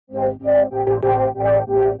In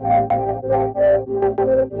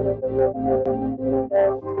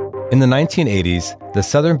the 1980s, the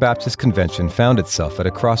Southern Baptist Convention found itself at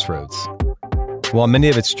a crossroads. While many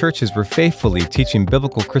of its churches were faithfully teaching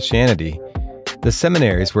biblical Christianity, the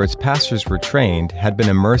seminaries where its pastors were trained had been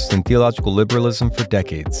immersed in theological liberalism for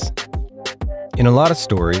decades. In a lot of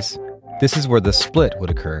stories, this is where the split would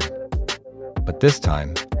occur. But this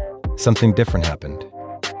time, something different happened.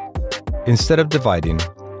 Instead of dividing,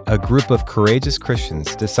 a group of courageous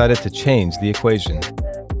Christians decided to change the equation.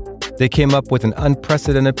 They came up with an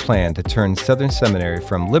unprecedented plan to turn Southern Seminary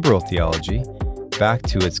from liberal theology back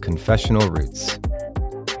to its confessional roots.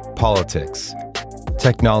 Politics,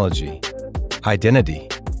 technology, identity,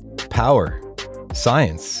 power,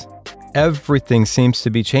 science, everything seems to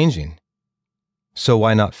be changing. So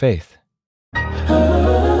why not faith?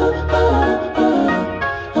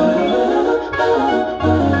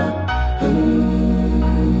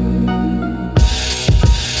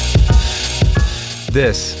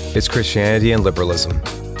 This is Christianity and Liberalism,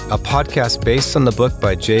 a podcast based on the book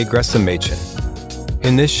by J. Gresham Machen.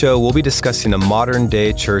 In this show, we'll be discussing a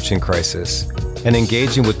modern-day church in crisis and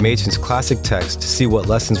engaging with Machen's classic text to see what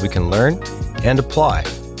lessons we can learn and apply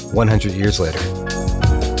 100 years later.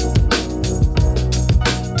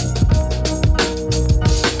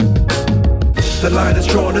 The line is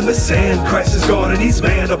drawn in the sand, Christ is God and he's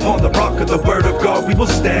man. Upon the rock of the word of God we will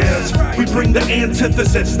stand. We bring the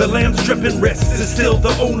antithesis, the lamb's dripping wrists is still the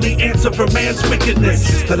only answer for man's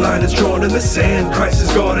wickedness. The line is drawn in the sand, Christ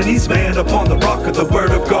is God and he's man. Upon the rock of the word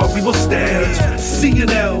of God we will stand.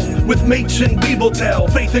 CNL, with Machen we will tell.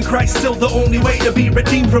 Faith in Christ still the only way to be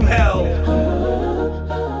redeemed from hell.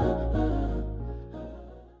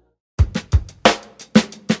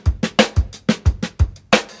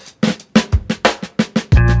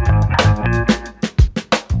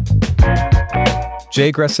 J.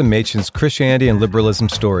 Gresham Machen's Christianity and Liberalism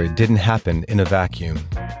story didn't happen in a vacuum.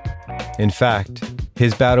 In fact,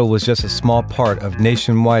 his battle was just a small part of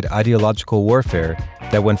nationwide ideological warfare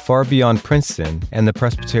that went far beyond Princeton and the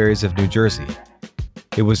presbyteries of New Jersey.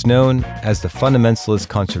 It was known as the Fundamentalist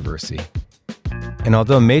Controversy. And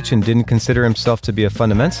although Machen didn't consider himself to be a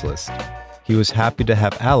fundamentalist, he was happy to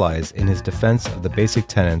have allies in his defense of the basic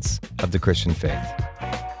tenets of the Christian faith.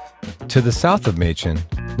 To the south of Machen,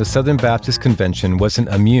 the Southern Baptist Convention wasn't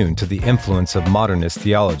immune to the influence of modernist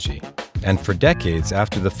theology, and for decades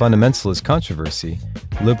after the Fundamentalist Controversy,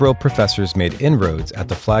 liberal professors made inroads at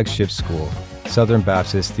the flagship school, Southern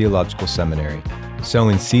Baptist Theological Seminary,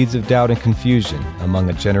 sowing seeds of doubt and confusion among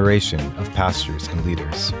a generation of pastors and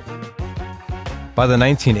leaders. By the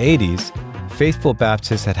 1980s, faithful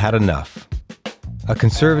Baptists had had enough. A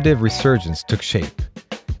conservative resurgence took shape,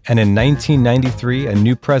 and in 1993, a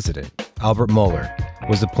new president, Albert Mohler,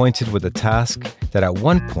 was appointed with a task that at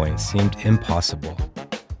one point seemed impossible: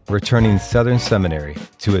 returning Southern Seminary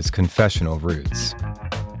to its confessional roots.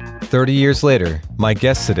 30 years later, my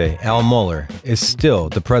guest today, Al Mohler, is still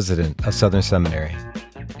the president of Southern Seminary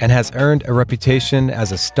and has earned a reputation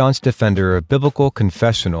as a staunch defender of biblical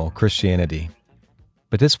confessional Christianity.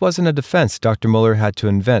 But this wasn't a defense Dr. Mohler had to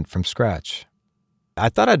invent from scratch. I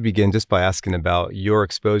thought I'd begin just by asking about your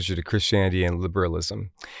exposure to Christianity and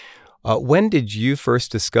liberalism. When did you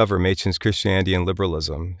first discover Machen's Christianity and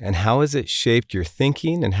Liberalism, and how has it shaped your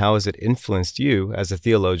thinking, and how has it influenced you as a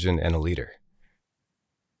theologian and a leader?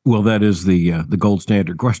 Well, that is the gold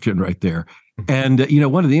standard question right there. And,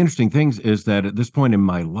 one of the interesting things is that at this point in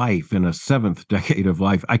my life, in a seventh decade of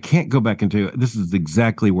life, I can't go back into, this is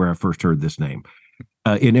exactly where I first heard this name,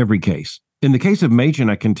 in every case. In the case of Machen,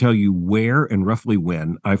 I can tell you where and roughly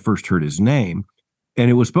when I first heard his name, and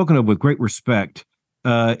it was spoken of with great respect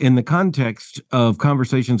in the context of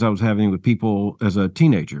conversations I was having with people as a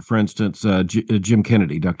teenager. For instance, Jim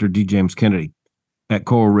Kennedy, Dr. D. James Kennedy at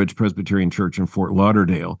Coral Ridge Presbyterian Church in Fort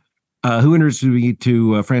Lauderdale, who introduced me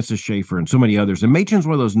to Francis Schaeffer and so many others. And Machen's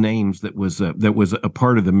one of those names that was a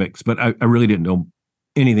part of the mix, but I really didn't know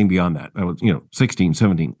anything beyond that. I was, 16,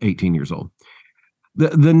 17, 18 years old.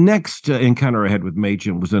 The next encounter I had with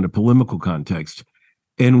Machen was in a polemical context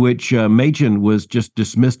in which Machen was just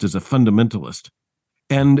dismissed as a fundamentalist.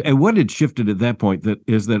 And what had shifted at that point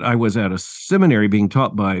is that I was at a seminary being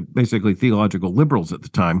taught by basically theological liberals at the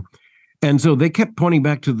time. And so they kept pointing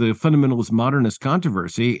back to the fundamentalist modernist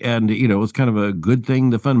controversy. And, it was kind of a good thing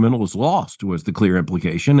the fundamentalists lost was the clear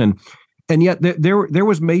implication. And yet there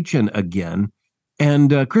was Machen again.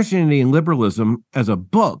 And Christianity and Liberalism as a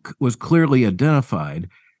book was clearly identified.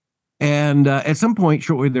 And at some point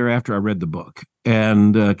shortly thereafter, I read the book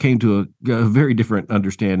and came to a very different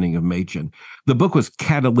understanding of Machen. The book was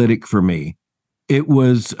catalytic for me. It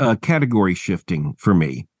was category shifting for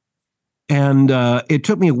me. And it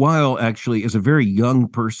took me a while, actually, as a very young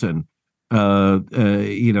person,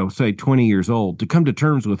 say 20 years old, to come to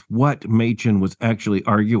terms with what Machen was actually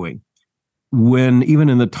arguing. When even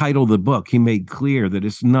in the title of the book, he made clear that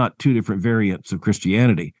it's not two different variants of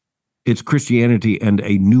Christianity. It's Christianity and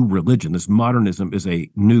a new religion. This modernism is a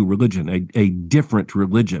new religion, a different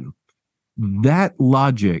religion. That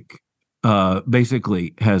logic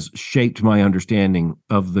basically has shaped my understanding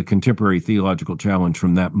of the contemporary theological challenge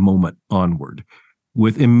from that moment onward,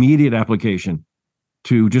 with immediate application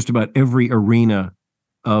to just about every arena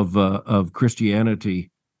of Christianity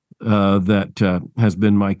that has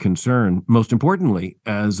been my concern, most importantly,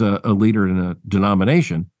 as a leader in a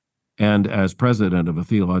denomination and as president of a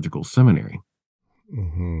theological seminary.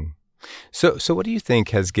 Mm-hmm. So what do you think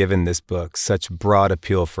has given this book such broad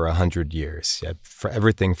appeal for 100 years, for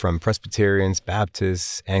everything from Presbyterians,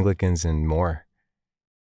 Baptists, Anglicans, and more?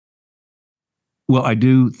 Well, I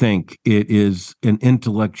do think it is an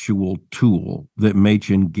intellectual tool that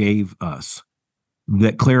Machen gave us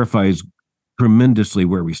that clarifies tremendously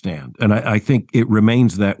where we stand. And I think it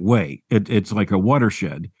remains that way. It's like a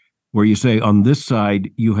watershed where you say, on this side,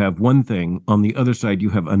 you have one thing, on the other side,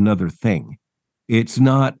 you have another thing. It's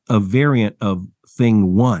not a variant of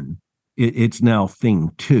thing one. It's now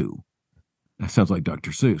thing two. That sounds like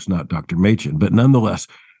Dr. Seuss, not Dr. Machen. But nonetheless,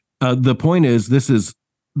 the point is, this is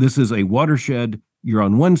a watershed. You're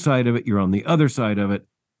on one side of it. You're on the other side of it.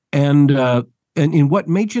 And in what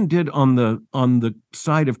Machen did on the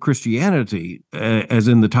side of Christianity, as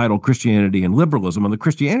in the title Christianity and Liberalism, on the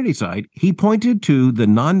Christianity side, he pointed to the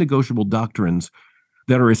non-negotiable doctrines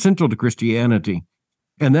that are essential to Christianity.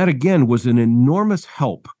 And that, again, was an enormous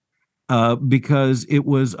help because it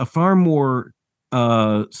was a far more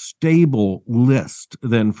stable list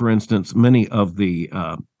than, for instance, many of the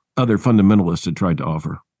other fundamentalists had tried to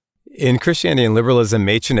offer. In Christianity and Liberalism,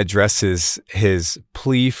 Machen addresses his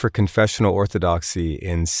plea for confessional orthodoxy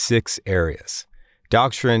in 6 areas: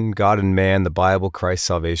 doctrine, God and man, the Bible, Christ,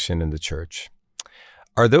 salvation, and the church.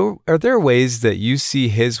 Are there ways that you see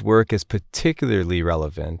his work as particularly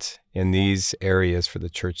relevant in these areas for the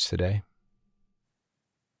church today?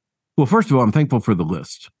 Well, first of all, I'm thankful for the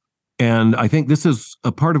list. And I think this is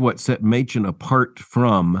a part of what set Machen apart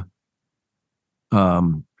from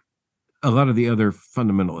a lot of the other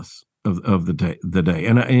fundamentalists of the day.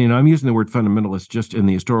 And I'm using the word fundamentalist just in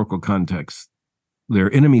the historical context.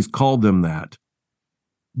 Their enemies called them that.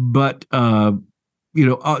 But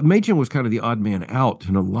Machen was kind of the odd man out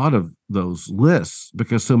in a lot of those lists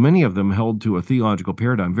because so many of them held to a theological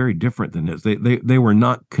paradigm very different than his. They were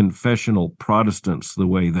not confessional Protestants the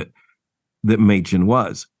way that Machen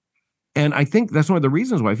was. And I think that's one of the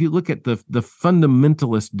reasons why, if you look at the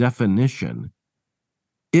fundamentalist definition,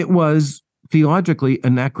 it was theologically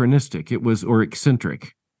anachronistic. It was, or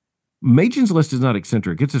eccentric. Machen's list is not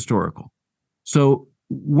eccentric, it's historical. So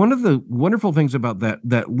one of the wonderful things about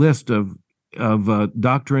that list of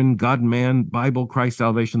doctrine, God and man, Bible, Christ,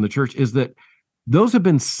 salvation, the church, is that those have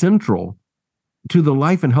been central to the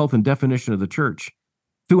life and health and definition of the church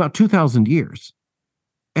throughout 2,000 years.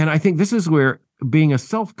 And I think this is where, being a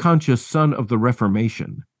self-conscious son of the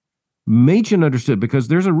Reformation, Machen understood, because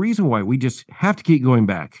there's a reason why we just have to keep going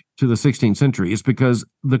back to the 16th century. It's because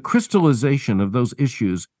the crystallization of those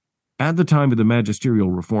issues at the time of the magisterial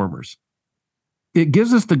reformers, it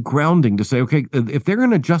gives us the grounding to say, okay, if they're going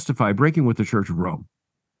to justify breaking with the Church of Rome,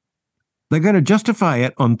 they're going to justify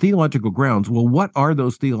it on theological grounds. Well, what are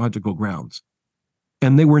those theological grounds?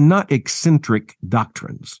 And they were not eccentric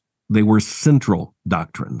doctrines. They were central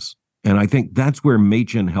doctrines. And I think that's where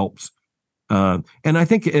Machen helps. And I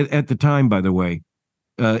think at the time, by the way,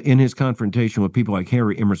 in his confrontation with people like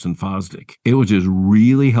Henry Emerson Fosdick, it was just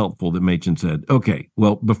really helpful that Machen said, okay,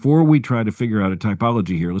 well, before we try to figure out a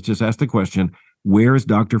typology here, let's just ask the question, where is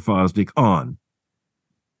Dr. Fosdick on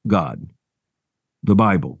God, the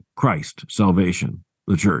Bible, Christ, salvation,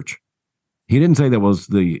 the church? He didn't say that was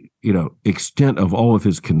the extent of all of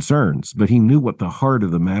his concerns, but he knew what the heart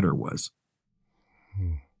of the matter was.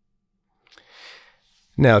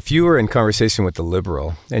 Now, if you were in conversation with a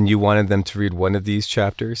liberal and you wanted them to read one of these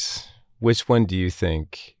chapters, which one do you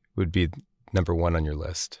think would be number one on your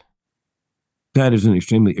list? That is an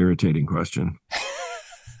extremely irritating question.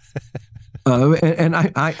 And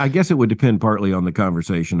I guess it would depend partly on the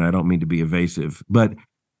conversation. I don't mean to be evasive, but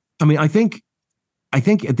I mean, I think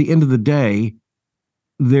at the end of the day,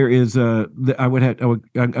 there is I'm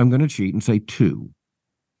going to cheat and say 2.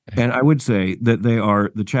 And I would say that they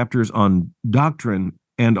are the chapters on doctrine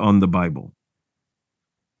and on the Bible.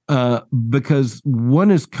 Because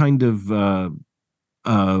one is kind of,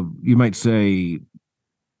 you might say,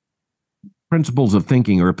 principles of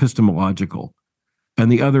thinking are epistemological,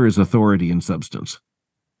 and the other is authority and substance.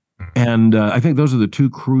 And I think those are the two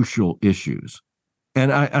crucial issues.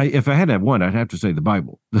 And I if I had to have one, I'd have to say the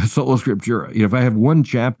Bible, the Sola Scriptura. If I have one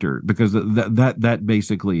chapter, because that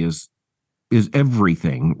basically is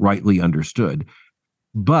everything rightly understood.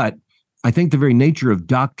 But I think the very nature of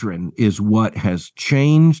doctrine is what has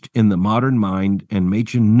changed in the modern mind, and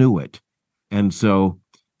Machen knew it. And so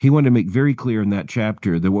he wanted to make very clear in that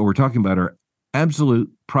chapter that what we're talking about are absolute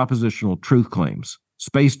propositional truth claims,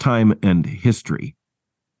 space, time, and history,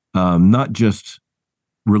 not just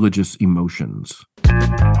religious emotions.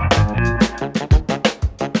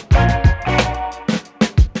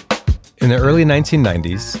 In the early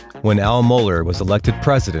 1990s, when Al Mohler was elected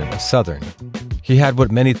president of Southern, he had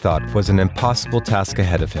what many thought was an impossible task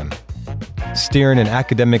ahead of him. Steering an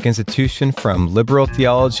academic institution from liberal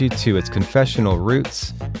theology to its confessional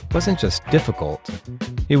roots wasn't just difficult,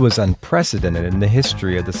 it was unprecedented in the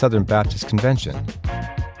history of the Southern Baptist Convention.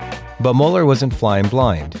 But Mohler wasn't flying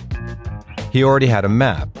blind. He already had a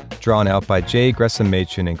map drawn out by J. Gresham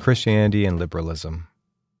Machen in Christianity and Liberalism.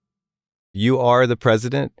 You are the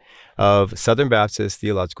president of Southern Baptist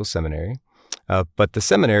Theological Seminary, but the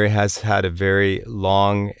seminary has had a very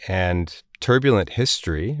long and turbulent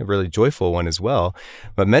history, a really joyful one as well.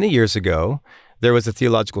 But many years ago, there was a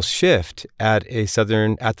theological shift at the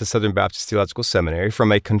Southern Baptist Theological Seminary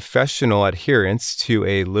from a confessional adherence to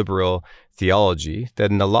a liberal theology that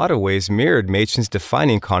in a lot of ways mirrored Machen's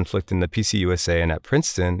defining conflict in the PCUSA and at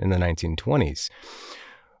Princeton in the 1920s.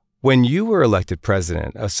 When you were elected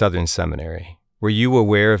president of Southern Seminary, were you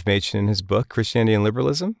aware of Machen and his book, Christianity and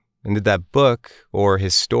Liberalism? And did that book or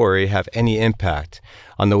his story have any impact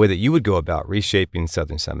on the way that you would go about reshaping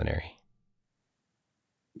Southern Seminary?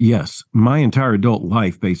 Yes. My entire adult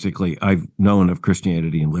life, basically, I've known of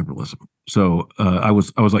Christianity and liberalism. So I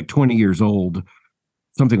was like 20 years old,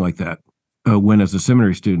 something like that, when as a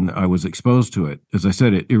seminary student, I was exposed to it. As I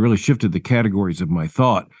said, it really shifted the categories of my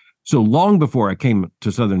thought. So long before I came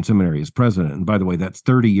to Southern Seminary as president, and by the way, that's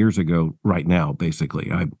 30 years ago right now,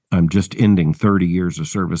 basically. I'm just ending 30 years of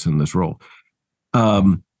service in this role.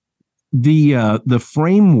 The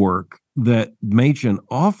framework that Machen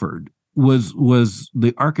offered was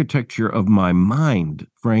the architecture of my mind,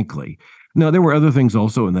 frankly. Now, there were other things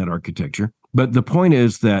also in that architecture, but the point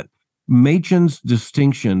is that Machen's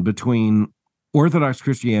distinction between Orthodox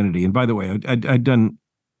Christianity, and by the way, I'd done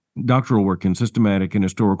doctoral work in systematic and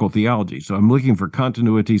historical theology, so I'm looking for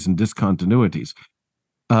continuities and discontinuities.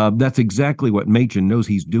 That's exactly what Machen knows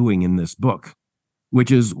he's doing in this book,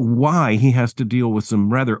 which is why he has to deal with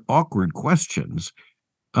some rather awkward questions,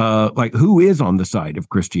 like who is on the side of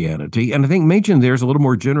Christianity? And I think Machen there is a little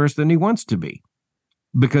more generous than he wants to be,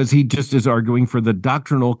 because he just is arguing for the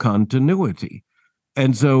doctrinal continuity.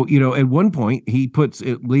 And so, at one point, he puts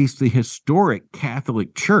at least the historic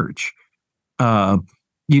Catholic Church on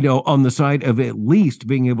the side of at least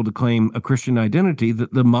being able to claim a Christian identity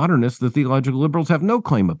that the modernists, the theological liberals, have no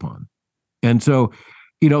claim upon. And so,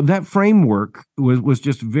 that framework was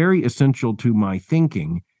just very essential to my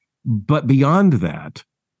thinking. But beyond that,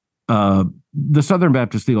 the Southern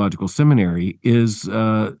Baptist Theological Seminary is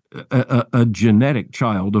a genetic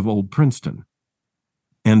child of old Princeton.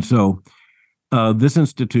 And so this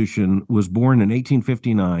institution was born in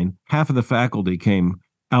 1859. Half of the faculty came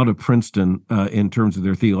out of Princeton in terms of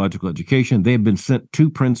their theological education. They had been sent to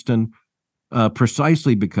Princeton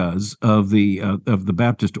precisely because of the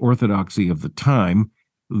Baptist orthodoxy of the time.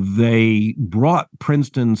 They brought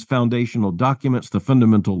Princeton's foundational documents, the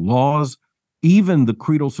fundamental laws, even the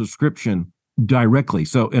creedal subscription directly.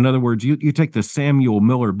 So in other words, you take the Samuel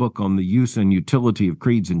Miller book on the use and utility of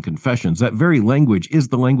creeds and confessions. That very language is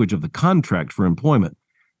the language of the contract for employment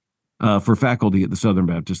for faculty at the Southern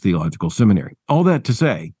Baptist Theological Seminary. All that to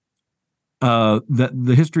say that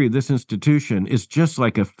the history of this institution is just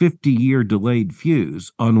like a 50-year delayed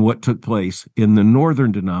fuse on what took place in the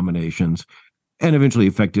northern denominations and eventually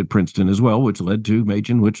affected Princeton as well, which led to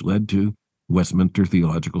Machen, which led to Westminster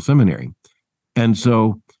Theological Seminary. And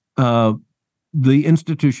so the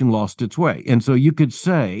institution lost its way. And so you could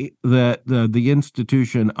say that the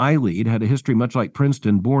institution I lead had a history much like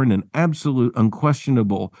Princeton, born in absolute,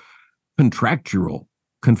 unquestionable, contractual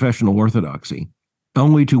confessional orthodoxy,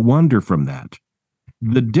 only to wander from that.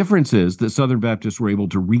 The difference is that Southern Baptists were able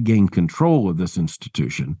to regain control of this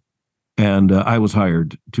institution, and I was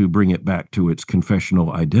hired to bring it back to its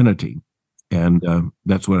confessional identity. And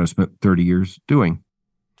that's what I spent 30 years doing.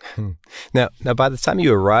 Now, by the time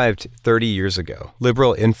you arrived 30 years ago,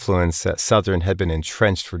 liberal influence at Southern had been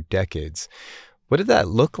entrenched for decades. What did that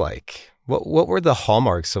look like? What were the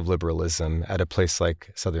hallmarks of liberalism at a place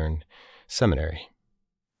like Southern seminary?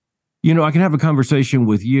 I can have a conversation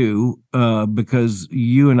with you because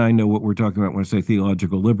you and I know what we're talking about when I say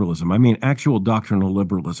theological liberalism. I mean, actual doctrinal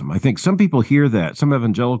liberalism. I think some people hear that, some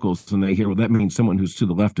evangelicals, and they hear, well, that means someone who's to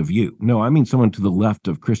the left of you. No, I mean someone to the left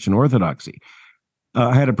of Christian orthodoxy.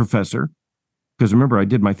 I had a professor, because remember, I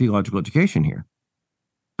did my theological education here.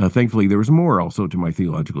 Thankfully, there was more also to my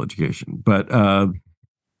theological education. But, I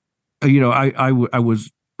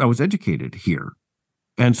was educated here.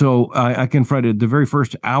 And so I confronted the very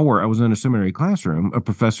first hour I was in a seminary classroom, a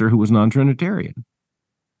professor who was non-Trinitarian.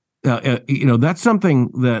 That's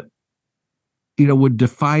something that, would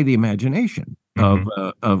defy the imagination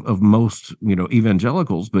of most,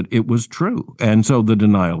 evangelicals, but it was true. And so the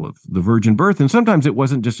denial of the virgin birth, and sometimes it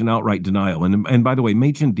wasn't just an outright denial. And by the way,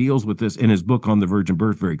 Machen deals with this in his book on the virgin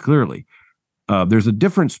birth very clearly. There's a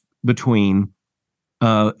difference between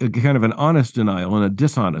kind of an honest denial and a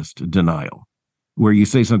dishonest denial, where you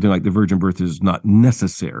say something like the virgin birth is not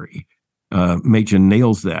necessary. Machen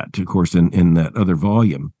nails that, of course, in that other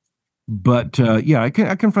volume. But I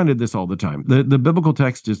confronted this all the time. The biblical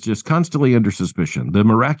text is just constantly under suspicion. The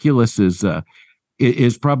miraculous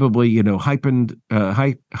is probably heightened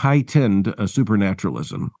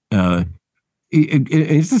supernaturalism.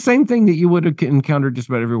 It's the same thing that you would have encountered just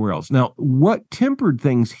about everywhere else. Now, what tempered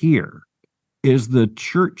things here is the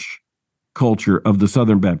church culture of the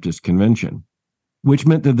Southern Baptist Convention, which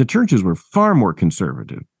meant that the churches were far more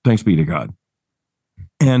conservative, thanks be to God.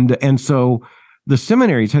 And so the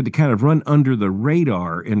seminaries had to kind of run under the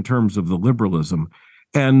radar in terms of the liberalism.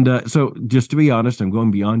 And so just to be honest, I'm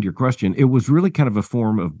going beyond your question, it was really kind of a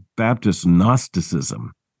form of Baptist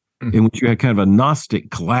Gnosticism, in which you had kind of a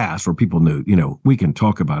Gnostic class where people knew, we can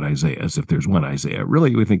talk about Isaiah as if there's one Isaiah.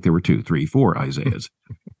 Really, we think there were 2, 3, 4 Isaiahs.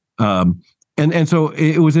 And so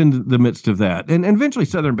it was in the midst of that. And eventually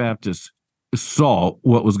Southern Baptists saw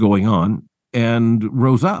what was going on and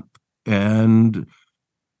rose up. And,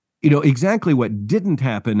 exactly what didn't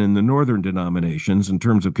happen in the northern denominations in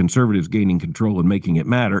terms of conservatives gaining control and making it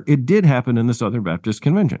matter, it did happen in the Southern Baptist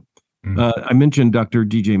Convention. I mentioned Dr.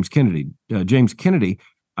 D. James Kennedy. James Kennedy,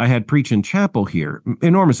 I had preach in chapel here,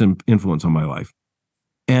 enormous influence on my life.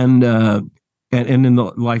 And in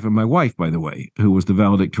the life of my wife, by the way, who was the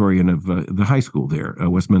valedictorian of the high school there,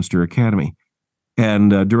 Westminster Academy.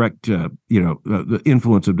 And the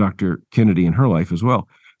influence of Dr. Kennedy in her life as well.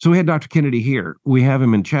 So we had Dr. Kennedy here. We have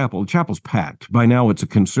him in chapel. The chapel's packed. By now, it's a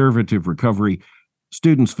conservative recovery.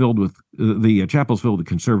 Students filled with, the chapel's filled with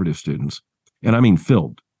conservative students. And I mean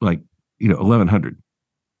filled, 1,100.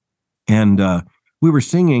 And we were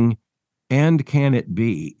singing, "And Can It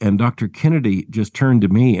Be?" And Dr. Kennedy just turned to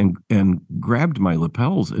me and grabbed my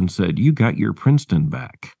lapels and said, "You got your Princeton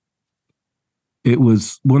back." It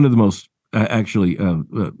was one of the most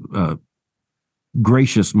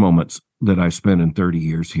gracious moments that I've spent in 30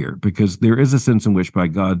 years here, because there is a sense in which, by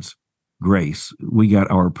God's grace, we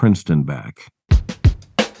got our Princeton back.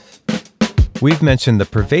 We've mentioned the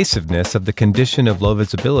pervasiveness of the condition of low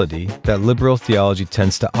visibility that liberal theology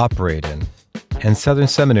tends to operate in, and Southern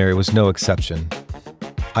Seminary was no exception.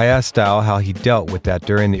 I asked Dow how he dealt with that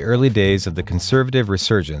during the early days of the conservative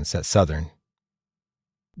resurgence at Southern.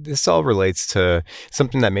 This all relates to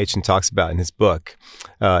something that Machen talks about in his book.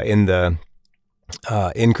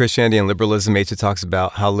 In Christianity and Liberalism, Machen talks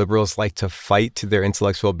about how liberals like to fight their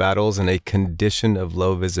intellectual battles in a condition of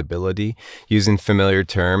low visibility, using familiar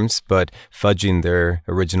terms, but fudging their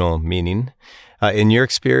original meaning. In your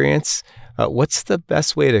experience, what's the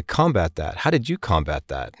best way to combat that? How did you combat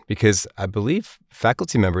that? Because I believe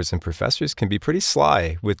faculty members and professors can be pretty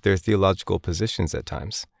sly with their theological positions at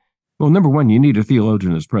times. Well, number one, you need a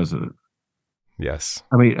theologian as president. Yes.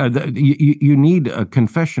 I mean, you need a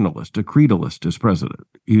confessionalist, a creedalist as president.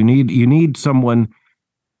 You need someone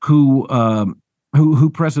who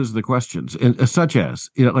presses the questions, such as,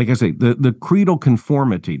 like I say, the creedal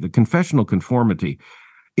conformity, the confessional conformity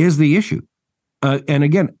is the issue. And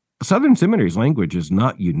again, Southern Seminary's language is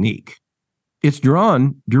not unique. It's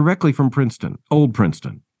drawn directly from Princeton, old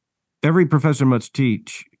Princeton. Every professor must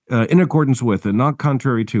teach in accordance with and not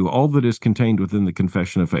contrary to all that is contained within the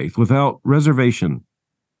Confession of Faith, without reservation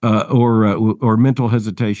or mental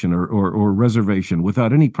hesitation or reservation,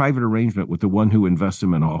 without any private arrangement with the one who invests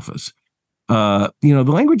him in office. The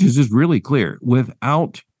language is just really clear,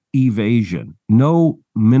 without evasion, no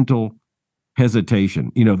mental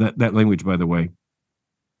hesitation. That language, by the way,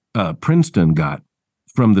 Princeton got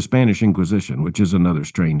from the Spanish Inquisition, which is another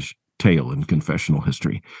strange tale in confessional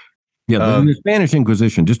history. Yeah, in the Spanish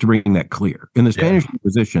Inquisition, just to bring that clear, in the Spanish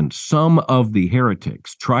Inquisition, some of the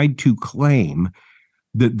heretics tried to claim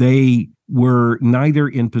that they were neither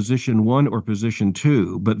in position one or position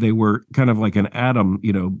two, but they were kind of like an atom,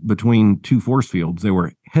 between two force fields. They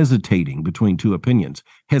were hesitating between two opinions.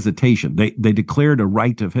 Hesitation. They declared a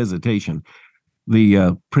right of hesitation.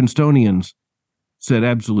 The Princetonians said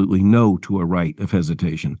absolutely no to a right of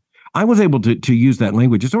hesitation. I was able to use that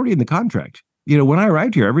language. It's already in the contract. When I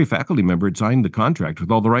arrived here, every faculty member had signed the contract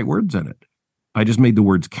with all the right words in it. I just made the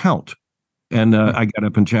words count. And I got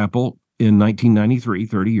up in chapel in 1993,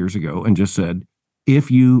 30 years ago, and just said,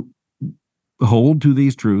 if you hold to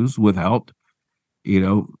these truths without,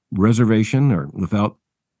 reservation or without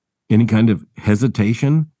any kind of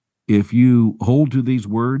hesitation, if you hold to these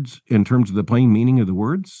words in terms of the plain meaning of the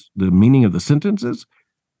words, the meaning of the sentences,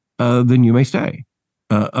 then you may stay.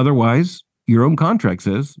 Otherwise, your own contract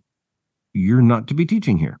says you're not to be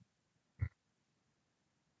teaching here.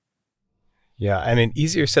 Yeah, I mean,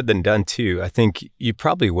 easier said than done, too. I think you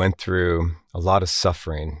probably went through a lot of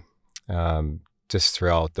suffering just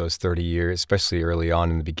throughout those 30 years, especially early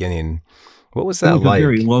on in the beginning. What was that like? It was a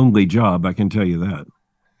very lonely job, I can tell you that.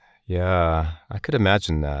 Yeah, I could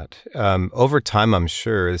imagine that. Over time, I'm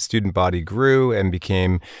sure the student body grew and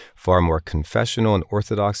became far more confessional and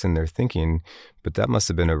orthodox in their thinking, but that must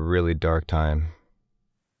have been a really dark time.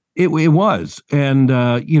 It was. And,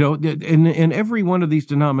 in every one of these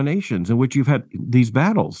denominations in which you've had these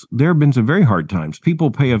battles, there have been some very hard times.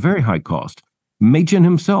 People pay a very high cost. Machen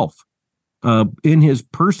himself, in his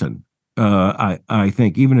person, I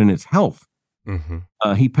think, even in his health,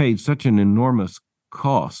 he paid such an enormous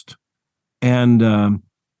cost. And, the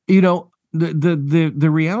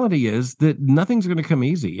reality is that nothing's going to come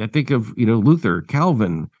easy. I think of, Luther,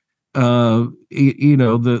 Calvin, the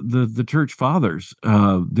church fathers.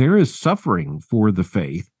 There is suffering for the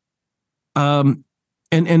faith. And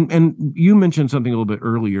you mentioned something a little bit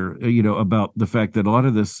earlier, about the fact that a lot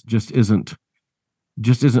of this just isn't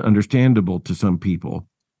understandable to some people,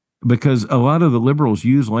 because a lot of the liberals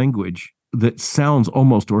use language that sounds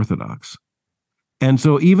almost orthodox. And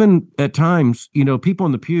so even at times, people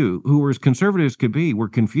in the pew who were as conservative as could be were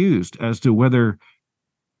confused as to whether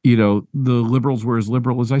the liberals were as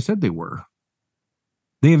liberal as I said they were.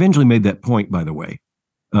 They eventually made that point, by the way.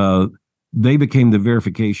 They became the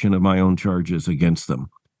verification of my own charges against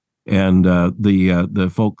them. And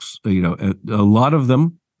the folks, a lot of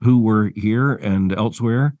them who were here and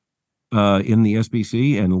elsewhere in the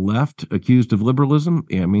SBC and left accused of liberalism,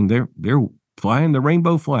 I mean, they're flying the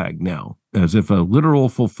rainbow flag now, as if a literal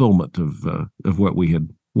fulfillment of what we had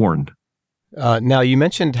warned. Now, you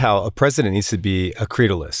mentioned how a president needs to be a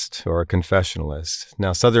creedalist or a confessionalist.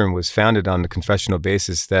 Now, Southern was founded on the confessional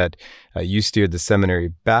basis that you steered the seminary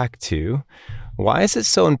back to. Why is it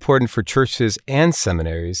so important for churches and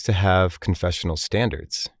seminaries to have confessional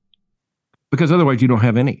standards? Because otherwise you don't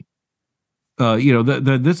have any.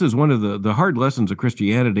 This is one of the hard lessons of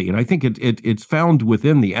Christianity, and I think it's found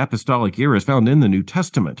within the apostolic era, it's found in the New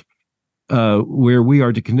Testament, where we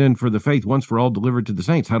are to contend for the faith once for all delivered to the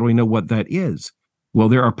saints. How do we know what that is? Well,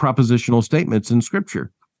 there are propositional statements in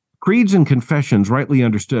Scripture. Creeds and confessions, rightly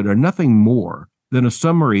understood, are nothing more than a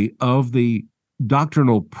summary of the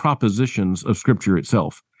doctrinal propositions of Scripture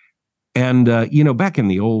itself. And, back in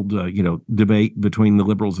the old, debate between the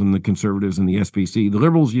liberals and the conservatives and the SBC, the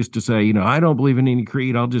liberals used to say, I don't believe in any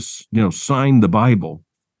creed. I'll just, sign the Bible.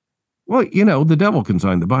 Well, the devil can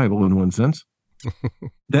sign the Bible in one sense.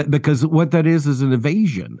 Because what that is an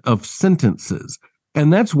evasion of sentences.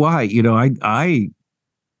 And that's why,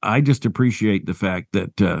 I just appreciate the fact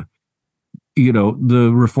that,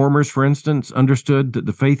 the reformers, for instance, understood that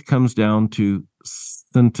the faith comes down to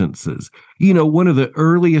sentences. One of the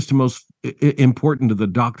earliest, most important of the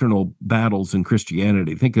doctrinal battles in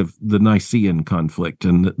Christianity, think of the Nicene conflict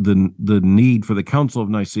and the need for the Council of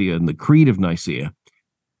Nicaea and the Creed of Nicaea.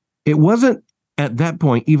 It wasn't at that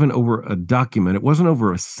point even over a document. It wasn't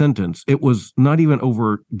over a sentence. It was not even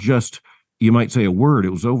over just, you might say, a word. It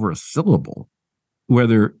was over a syllable,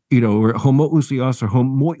 whether, or homoousios or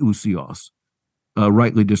homoiousios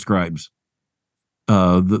rightly describes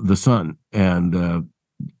the Son. And,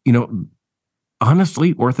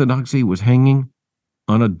 honestly, orthodoxy was hanging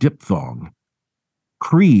on a diphthong.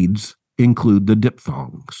 Creeds include the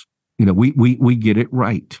diphthongs. We get it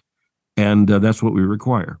right. And that's what we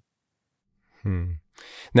require.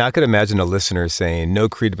 Now, I could imagine a listener saying, no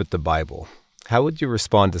creed but the Bible. How would you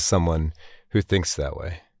respond to someone who thinks that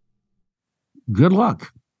way? Good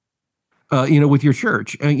luck. With your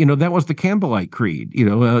church, that was the Campbellite creed.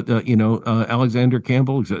 Alexander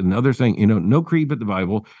Campbell, another saying, no creed but the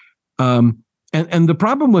Bible. And the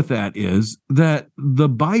problem with that is that the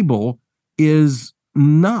Bible is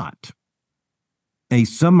not a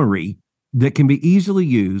summary that can be easily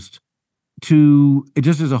used to,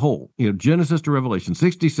 just as a whole, Genesis to Revelation,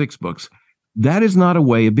 66 books. That is not a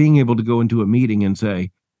way of being able to go into a meeting and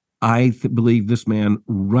say, I believe this man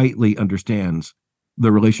rightly understands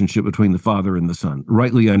the relationship between the Father and the Son,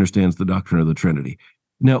 rightly understands the doctrine of the Trinity.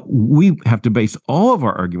 Now, we have to base all of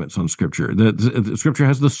our arguments on Scripture. The Scripture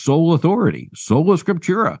has the sole authority, sola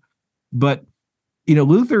scriptura. But,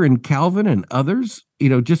 Luther and Calvin and others,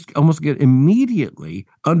 just almost get immediately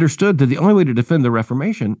understood that the only way to defend the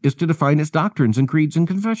Reformation is to define its doctrines and creeds and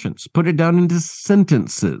confessions, put it down into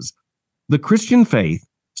sentences. The Christian faith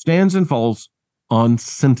stands and falls on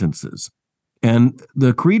sentences. And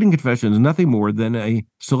the creed and confession is nothing more than a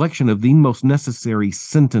selection of the most necessary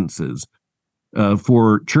sentences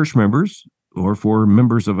for church members or for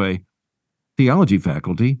members of a theology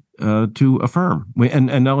faculty to affirm. And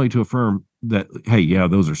not only to affirm that, hey, yeah,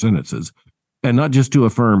 those are sentences, and not just to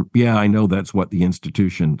affirm, yeah, I know that's what the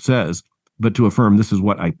institution says, but to affirm this is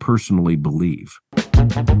what I personally believe.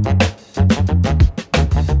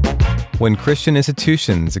 When Christian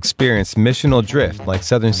institutions experienced missional drift like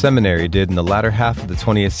Southern Seminary did in the latter half of the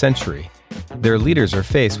 20th century, their leaders are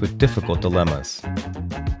faced with difficult dilemmas.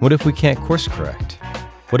 What if we can't course correct?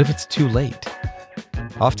 What if it's too late?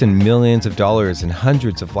 Often millions of dollars and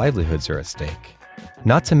hundreds of livelihoods are at stake.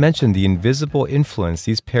 Not to mention the invisible influence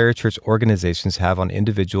these parachurch organizations have on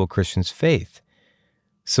individual Christians' faith.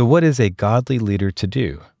 So what is a godly leader to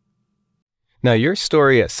do? Now, your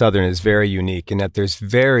story at Southern is very unique in that there's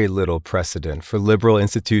very little precedent for liberal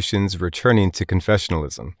institutions returning to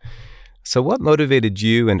confessionalism. So what motivated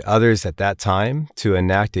you and others at that time to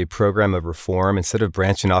enact a program of reform instead of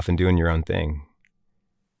branching off and doing your own thing?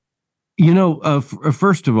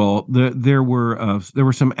 First of all, there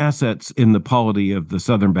were some assets in the polity of the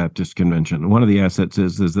Southern Baptist Convention. One of the assets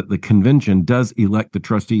is that the convention does elect the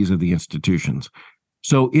trustees of the institutions.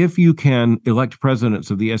 So if you can elect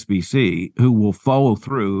presidents of the SBC who will follow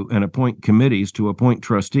through and appoint committees to appoint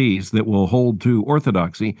trustees that will hold to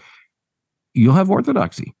orthodoxy, you'll have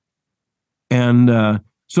orthodoxy. And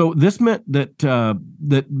so this meant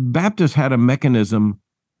that Baptists had a mechanism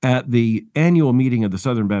at the annual meeting of the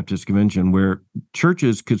Southern Baptist Convention where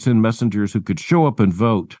churches could send messengers who could show up and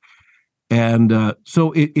vote. And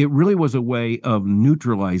so it really was a way of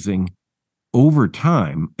neutralizing over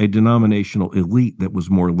time a denominational elite that was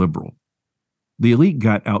more liberal. The elite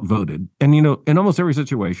got outvoted. And, in almost every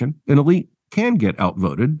situation, an elite can get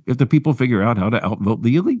outvoted if the people figure out how to outvote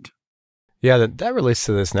the elite. Yeah, that relates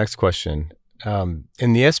to this next question. In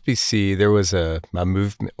the SBC, there was a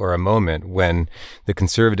movement or a moment when the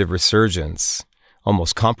conservative resurgence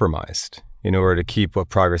almost compromised in order to keep what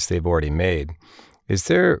progress they've already made. Is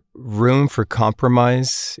there room for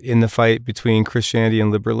compromise in the fight between Christianity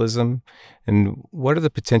and liberalism? And what are the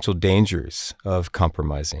potential dangers of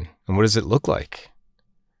compromising? And what does it look like?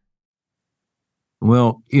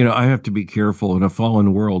 Well, I have to be careful in a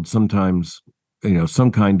fallen world. Sometimes,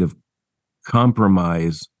 some kind of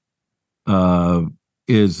compromise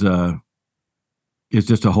is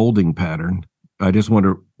just a holding pattern. I just want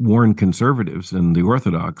to warn conservatives and the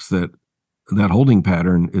Orthodox that holding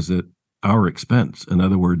pattern is at our expense. In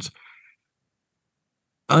other words,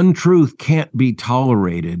 untruth can't be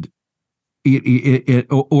tolerated.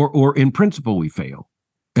 Or in principle, we fail.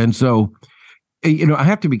 And so, I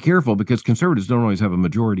have to be careful because conservatives don't always have a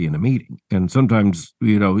majority in a meeting. And sometimes,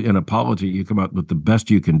 in a polity, you come up with the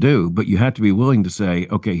best you can do, but you have to be willing to say,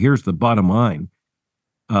 okay, here's the bottom line.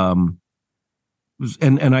 And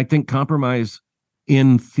I think compromise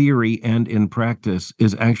in theory and in practice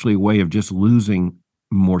is actually a way of just losing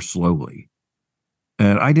more slowly.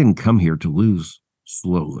 And I didn't come here to lose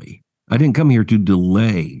slowly. I didn't come here to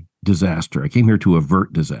delay disaster. I came here to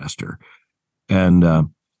avert disaster. And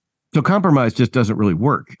so compromise just doesn't really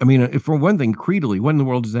work. I mean, for one thing, creedally, what in the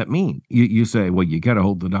world does that mean? You say, well, you got to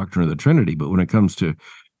hold the doctrine of the Trinity, but when it comes to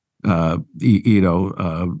the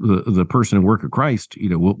person and work of Christ,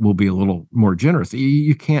 we'll be a little more generous.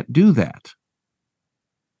 You can't do that.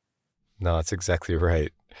 No, that's exactly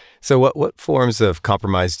right. So what forms of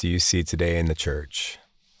compromise do you see today in the church,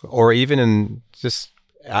 or even in just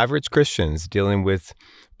average Christians dealing with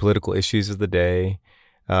political issues of the day?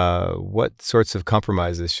 What sorts of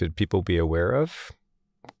compromises should people be aware of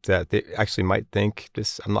that they actually might think,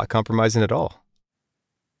 I'm not compromising at all?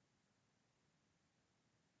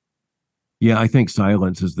 Yeah, I think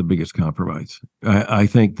silence is the biggest compromise. I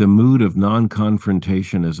think the mood of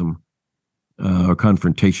non-confrontationism or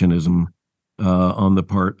confrontationism on the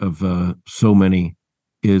part of so many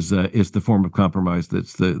is the form of compromise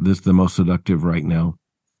that's the most seductive right now.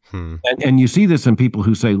 And you see this in people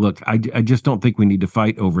who say, look, I just don't think we need to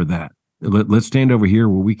fight over that. Let's stand over here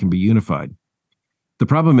where we can be unified. The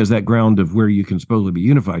problem is that ground of where you can supposedly be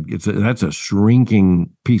unified, that's a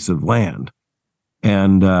shrinking piece of land.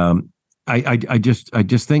 And I just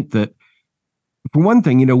think that, for one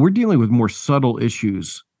thing, we're dealing with more subtle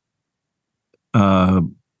issues. Let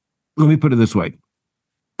me put it this way.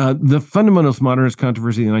 The fundamentalist modernist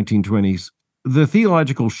controversy in the 1920s, the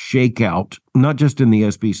theological shakeout, not just in the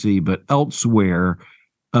SBC, but elsewhere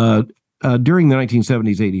during the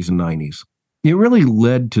 1970s, 80s, and 90s, it really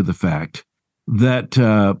led to the fact that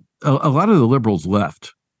a lot of the liberals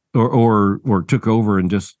left or took over, and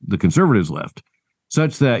just the conservatives left,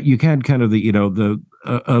 such that you had kind of the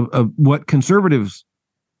what conservatives,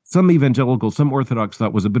 some evangelicals, some Orthodox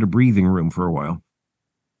thought was a bit of breathing room for a while.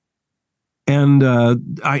 And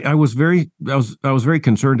I was very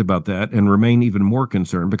concerned about that, and remain even more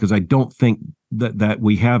concerned, because I don't think that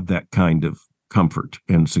we have that kind of comfort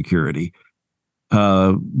and security.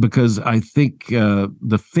 Because I think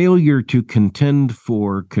the failure to contend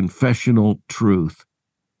for confessional truth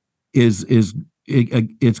it's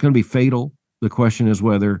going to be fatal. The question is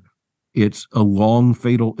whether it's a long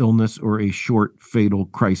fatal illness or a short fatal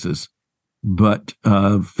crisis. But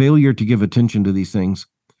failure to give attention to these things,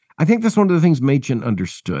 I think that's one of the things Machen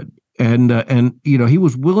understood. And he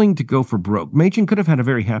was willing to go for broke. Machen could have had a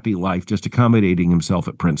very happy life just accommodating himself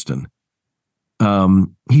at Princeton.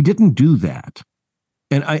 He didn't do that.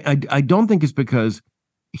 And I don't think it's because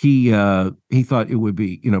he thought it would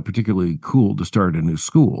be, particularly cool to start a new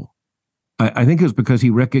school. I think it was because he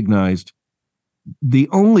recognized the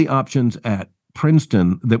only options at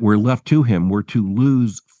Princeton that were left to him were to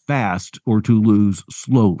lose fast or to lose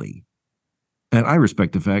slowly. And I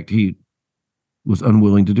respect the fact he was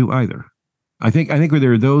unwilling to do either. I think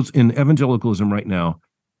there are those in evangelicalism right now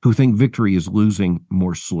who think victory is losing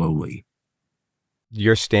more slowly.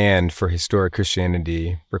 Your stand for historic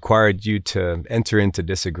Christianity required you to enter into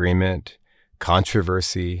disagreement,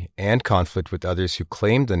 controversy, and conflict with others who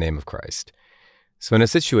claimed the name of Christ. So in a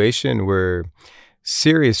situation where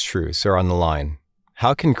serious truths are on the line,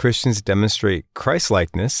 how can Christians demonstrate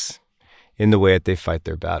Christ-likeness in the way that they fight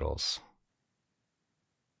their battles?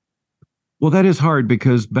 Well, that is hard,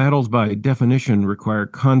 because battles by definition require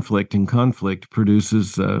conflict, and conflict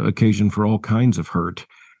produces occasion for all kinds of hurt.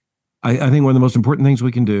 I think one of the most important things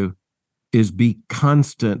we can do is be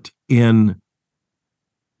constant in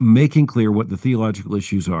making clear what the theological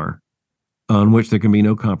issues are, on which there can be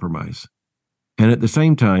no compromise. And at the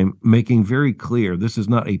same time, making very clear this is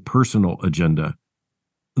not a personal agenda.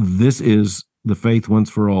 This is the faith once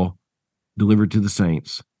for all delivered to the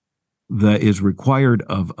saints that is required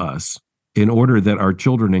of us in order that our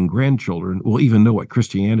children and grandchildren will even know what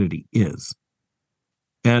Christianity is.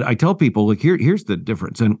 And I tell people, look, here's the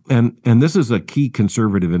difference. And this is a key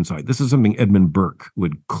conservative insight. This is something Edmund Burke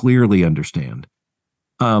would clearly understand.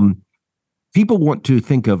 People want to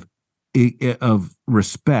think of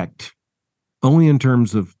respect only in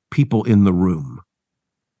terms of people in the room.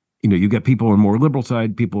 You got people on the more liberal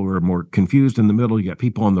side, people who are more confused in the middle, you got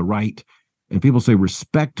people on the right, and people say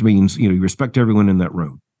respect means, you respect everyone in that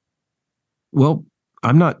room. Well,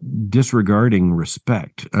 I'm not disregarding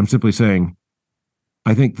respect. I'm simply saying,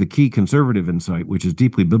 I think the key conservative insight, which is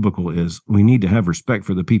deeply biblical, is we need to have respect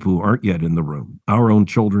for the people who aren't yet in the room, our own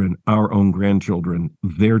children, our own grandchildren,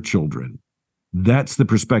 their children. That's the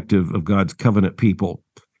perspective of God's covenant people,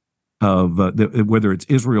 of whether it's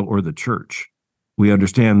Israel or the church. We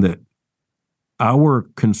understand that our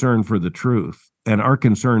concern for the truth and our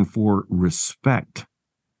concern for respect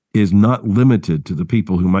is not limited to the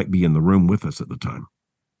people who might be in the room with us at the time.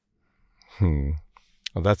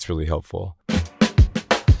 Well, that's really helpful.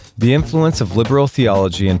 The influence of liberal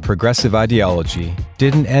theology and progressive ideology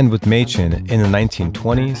didn't end with Machen in the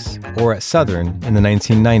 1920s or at Southern in the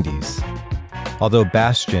 1990s. Although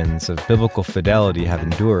bastions of biblical fidelity have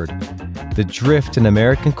endured, the drift in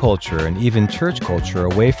American culture and even church culture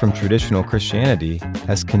away from traditional Christianity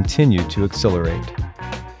has continued to accelerate.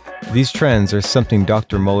 These trends are something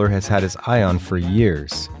Dr. Mohler has had his eye on for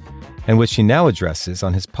years, and which he now addresses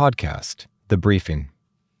on his podcast, The Briefing.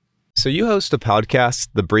 So you host a podcast,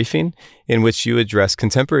 The Briefing, in which you address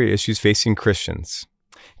contemporary issues facing Christians.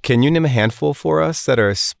 Can you name a handful for us that are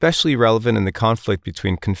especially relevant in the conflict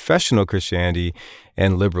between confessional Christianity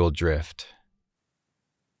and liberal drift?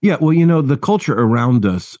 Yeah, well, the culture around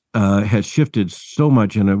us has shifted so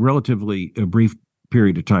much in a relatively brief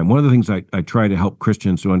period of time. One of the things I try to help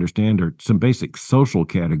Christians to understand are some basic social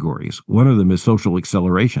categories. One of them is social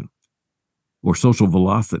acceleration or social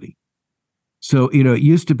velocity. So, it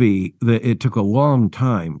used to be that it took a long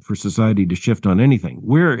time for society to shift on anything.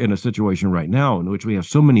 We're in a situation right now in which we have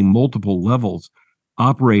so many multiple levels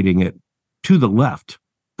operating at to the left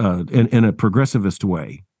in a progressivist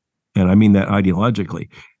way, and I mean that ideologically,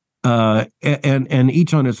 and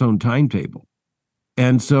each on its own timetable.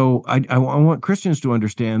 And so I want Christians to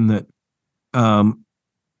understand that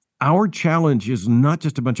our challenge is not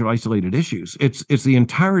just a bunch of isolated issues. It's the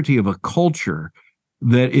entirety of a culture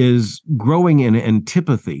that is growing in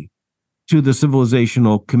antipathy to the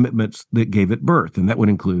civilizational commitments that gave it birth, and that would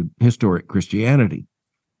include historic Christianity.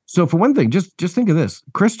 So for one thing, just think of this.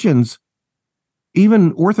 Christians,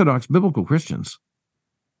 even Orthodox biblical Christians,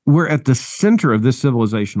 were at the center of this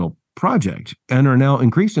civilizational project and are now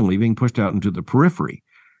increasingly being pushed out into the periphery.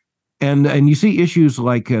 And you see issues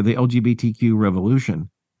like the LGBTQ revolution,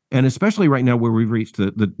 and especially right now where we've reached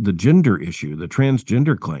the gender issue, the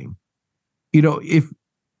transgender claim. You know,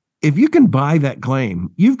 if you can buy that claim,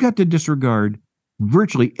 you've got to disregard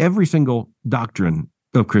virtually every single doctrine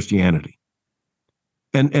of Christianity.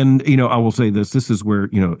 And you know, I will say this is where,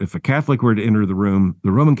 you know, if a Catholic were to enter the room,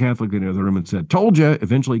 the Roman Catholic would enter the room and said, "Told you,"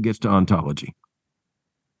 eventually gets to ontology.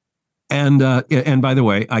 And by the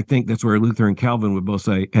way, I think that's where Luther and Calvin would both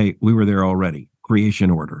say, "Hey, we were there already.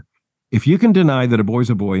 Creation order. If you can deny that a boy's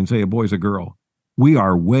a boy and say a boy's a girl, we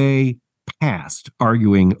are way past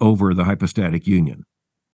arguing over the hypostatic union."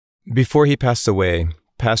 Before he passed away,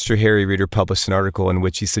 Pastor Harry Reeder published an article in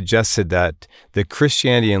which he suggested that the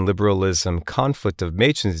Christianity and liberalism conflict of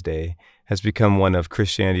Machen's day has become one of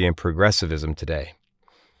Christianity and progressivism today.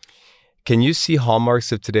 Can you see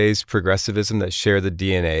hallmarks of today's progressivism that share the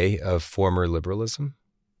DNA of former liberalism?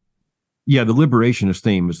 Yeah, the liberationist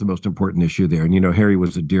theme is the most important issue there. And, you know, Harry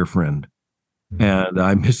was a dear friend, and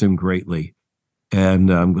I miss him greatly.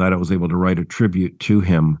 And I'm glad I was able to write a tribute to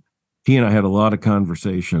him. He and I had a lot of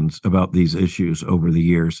conversations about these issues over the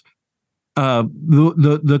years.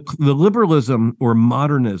 The liberalism or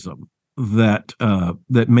modernism that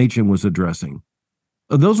Machen was addressing,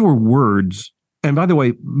 those were words. And by the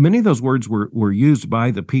way, many of those words were used by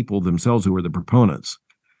the people themselves who were the proponents.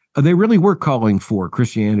 They really were calling for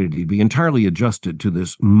Christianity to be entirely adjusted to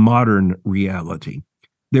this modern reality.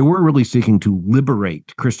 They were really seeking to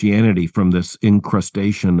liberate Christianity from this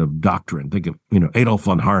incrustation of doctrine. Think of, you know, Adolf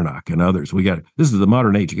von Harnack and others. This is the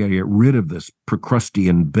modern age. You got to get rid of this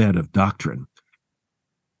Procrustean bed of doctrine.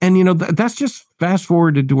 And, you know, that's just fast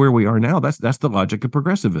forwarded to where we are now. That's the logic of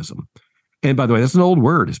progressivism. And by the way, that's an old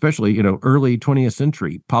word, especially, you know, early 20th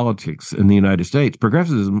century politics in the United States.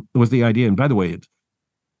 Progressivism was the idea. And by the way,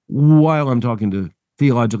 while I'm talking to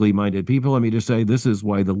theologically minded people, let me just say this is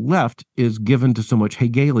why the left is given to so much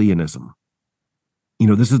Hegelianism. You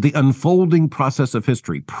know, this is the unfolding process of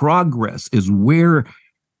history. Progress is where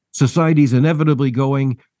society's inevitably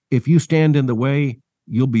going. If you stand in the way,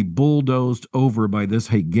 you'll be bulldozed over by this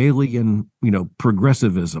Hegelian, you know,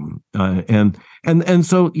 progressivism. And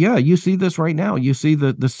so, yeah, you see this right now. You see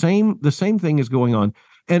the same thing is going on.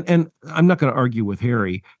 And I'm not going to argue with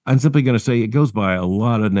Harry. I'm simply going to say it goes by a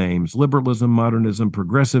lot of names: liberalism, modernism,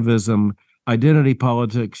 progressivism, identity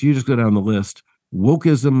politics. You just go down the list.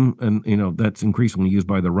 Wokeism, and, you know, that's increasingly used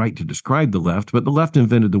by the right to describe the left. But the left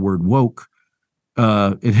invented the word woke.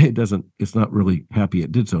 It's not really happy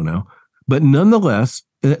it did so now. But nonetheless,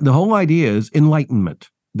 the whole idea is enlightenment.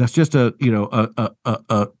 That's just an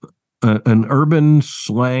urban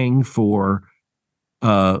slang for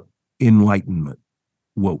enlightenment.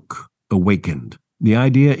 Woke, awakened. The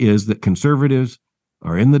idea is that conservatives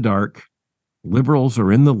are in the dark, liberals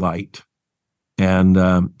are in the light, and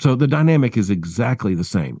so the dynamic is exactly the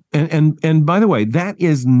same. And by the way, that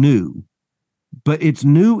is new, but it's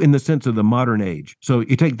new in the sense of the modern age. So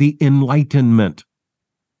you take the Enlightenment,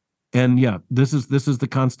 and yeah, this is the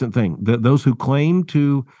constant thing. Those who claim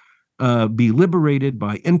to be liberated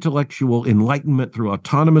by intellectual enlightenment through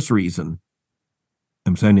autonomous reason.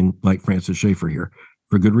 I'm sounding like Francis Schaeffer here,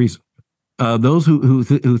 for good reason. Those who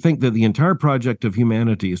think that the entire project of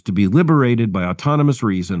humanity is to be liberated by autonomous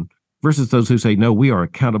reason, versus those who say, no, we are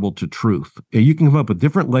accountable to truth. You can come up with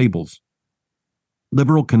different labels: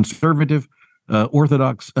 liberal, conservative,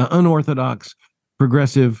 orthodox, unorthodox,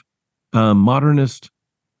 progressive, modernist,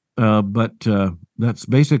 but that's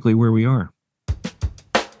basically where we are.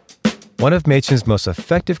 One of Machen's most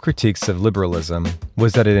effective critiques of liberalism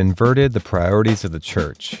was that it inverted the priorities of the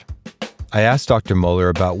church. I asked Dr. Mohler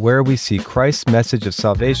about where we see Christ's message of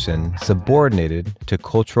salvation subordinated to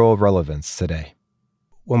cultural relevance today.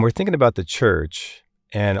 When we're thinking about the church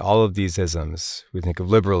and all of these isms, we think of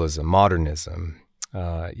liberalism, modernism,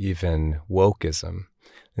 even wokeism.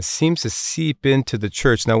 It seems to seep into the